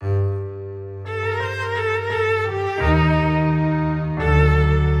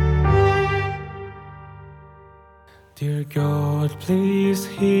Dear God, please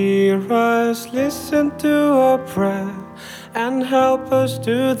hear us, listen to our prayer, and help us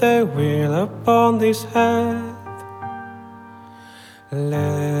do thy will upon this earth.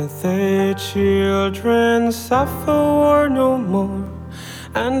 Let thy children suffer war no more,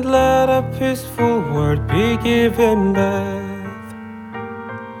 and let a peaceful world be given birth.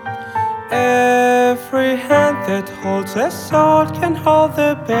 Every hand that holds a soul can hold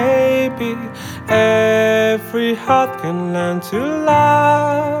the baby. Every heart can learn to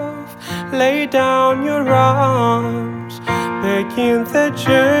love. Lay down your arms, begin the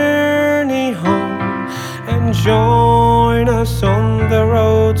journey home, and join us on the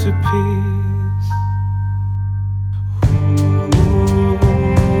road to peace.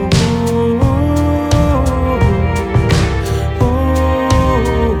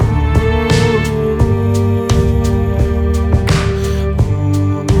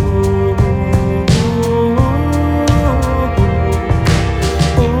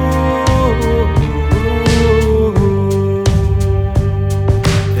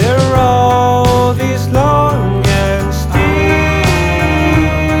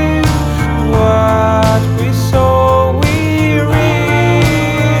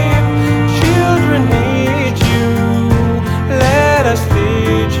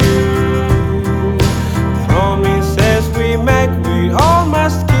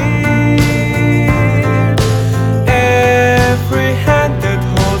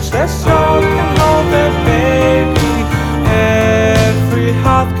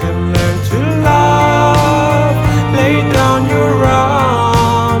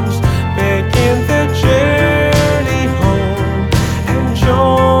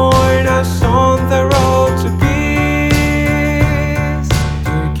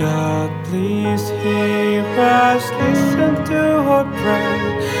 Please hear us, listen to our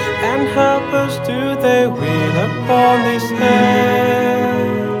prayer, and help us do thy will upon this earth.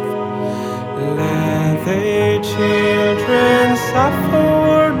 Let thy children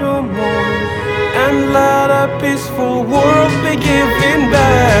suffer no more, and let a peaceful world be given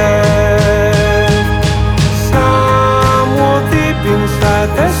birth. Somewhere deep inside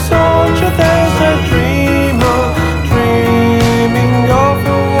the soldier there's a dreamer, dreaming of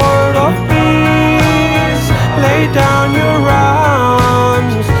a world of peace. Lay down your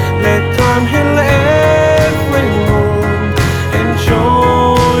arms, let time heal every wound, and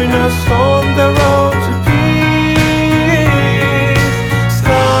join us on the road to peace.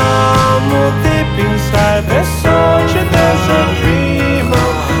 Somewhere deep inside the soldier there's a dreamer,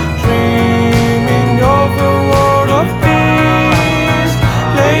 dreaming of a world of peace.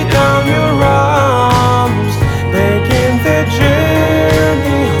 Lay down your arms, begin the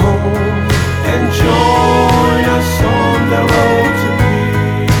journey home, and join us on the road to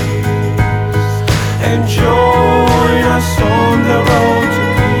peace. And join